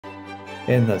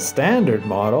In the standard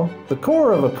model, the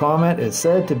core of a comet is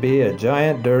said to be a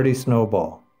giant dirty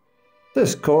snowball.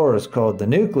 This core is called the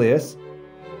nucleus,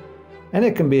 and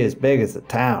it can be as big as a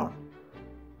town.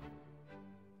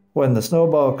 When the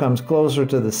snowball comes closer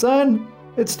to the sun,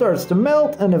 it starts to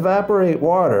melt and evaporate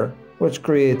water, which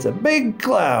creates a big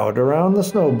cloud around the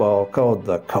snowball called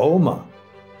the coma.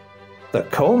 The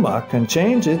coma can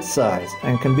change its size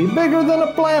and can be bigger than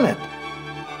a planet.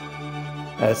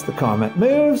 As the comet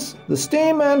moves, the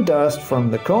steam and dust from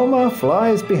the coma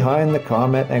flies behind the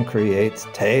comet and creates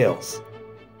tails.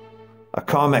 A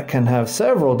comet can have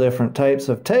several different types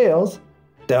of tails: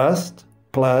 dust,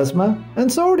 plasma,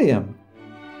 and sodium.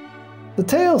 The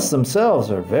tails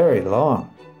themselves are very long.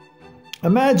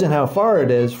 Imagine how far it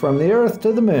is from the Earth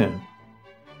to the Moon.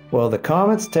 Well, the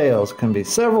comet's tails can be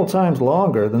several times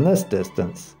longer than this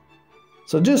distance.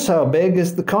 So just how big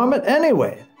is the comet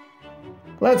anyway?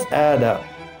 Let's add up.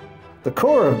 The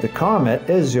core of the comet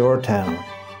is your town.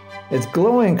 Its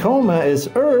glowing coma is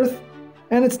Earth,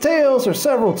 and its tails are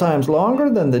several times longer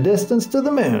than the distance to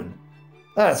the Moon.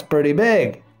 That's pretty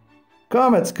big.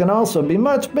 Comets can also be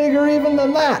much bigger even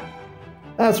than that.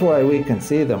 That's why we can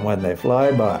see them when they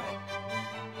fly by.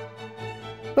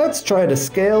 Let's try to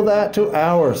scale that to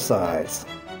our size.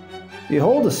 You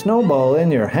hold a snowball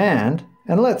in your hand,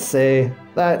 and let's say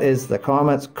that is the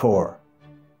comet's core.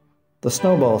 The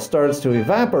snowball starts to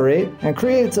evaporate and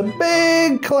creates a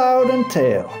big cloud and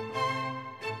tail.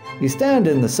 You stand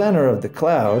in the center of the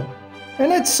cloud,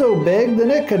 and it's so big that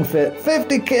it can fit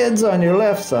 50 kids on your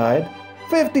left side,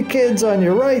 50 kids on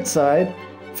your right side,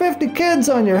 50 kids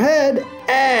on your head,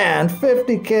 and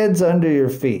 50 kids under your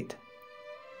feet.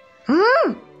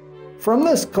 From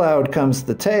this cloud comes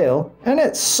the tail, and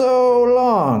it's so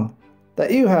long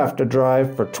that you have to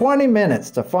drive for 20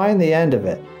 minutes to find the end of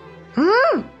it.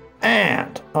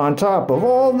 And on top of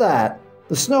all that,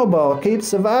 the snowball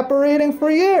keeps evaporating for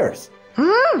years.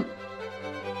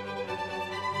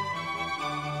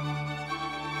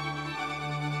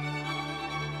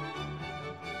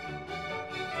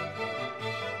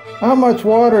 How much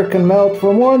water can melt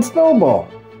from one snowball?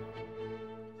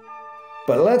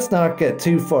 But let's not get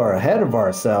too far ahead of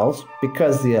ourselves,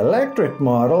 because the electric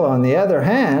model, on the other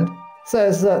hand,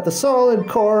 says that the solid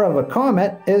core of a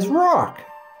comet is rock.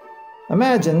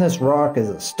 Imagine this rock is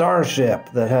a starship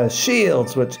that has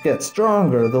shields which get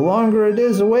stronger the longer it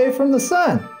is away from the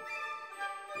sun.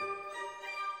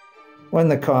 When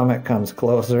the comet comes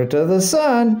closer to the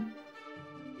sun,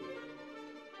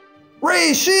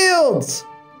 ray shields!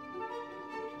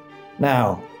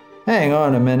 Now, hang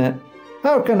on a minute.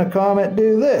 How can a comet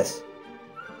do this?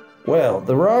 Well,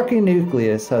 the rocky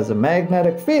nucleus has a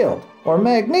magnetic field, or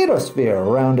magnetosphere,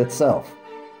 around itself.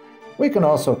 We can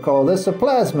also call this a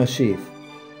plasma sheath.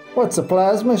 What's a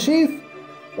plasma sheath?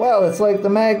 Well, it's like the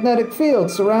magnetic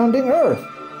field surrounding Earth.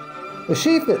 The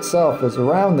sheath itself is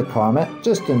around the comet,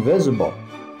 just invisible,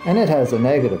 and it has a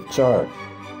negative charge.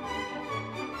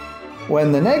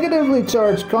 When the negatively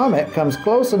charged comet comes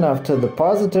close enough to the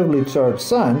positively charged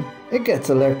sun, it gets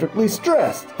electrically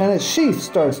stressed, and its sheath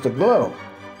starts to glow.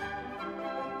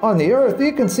 On the Earth,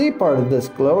 you can see part of this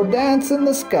glow dance in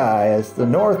the sky as the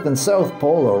North and South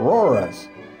Pole auroras.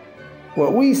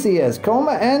 What we see as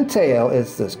coma and tail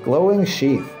is this glowing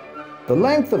sheath. The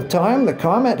length of time the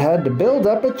comet had to build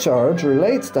up a charge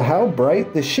relates to how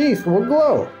bright the sheath will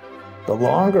glow. The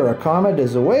longer a comet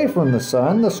is away from the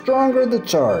sun, the stronger the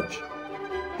charge.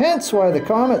 Hence why the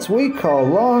comets we call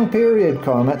long-period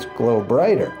comets glow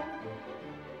brighter.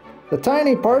 The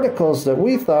tiny particles that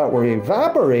we thought were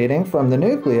evaporating from the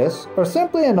nucleus are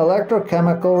simply an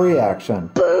electrochemical reaction.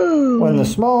 Boom! When the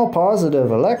small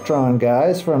positive electron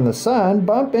guys from the sun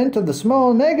bump into the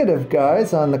small negative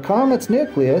guys on the comet's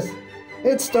nucleus,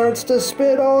 it starts to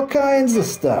spit all kinds of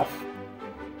stuff.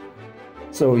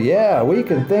 So yeah, we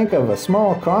can think of a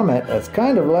small comet as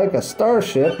kind of like a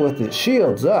starship with its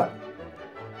shields up.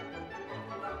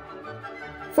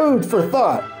 Food for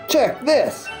thought. Check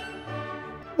this.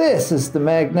 This is the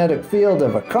magnetic field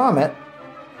of a comet.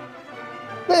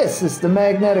 This is the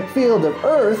magnetic field of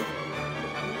Earth.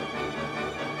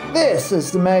 This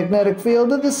is the magnetic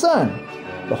field of the sun.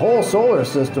 The whole solar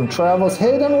system travels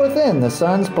hidden within the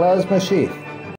sun's plasma sheath.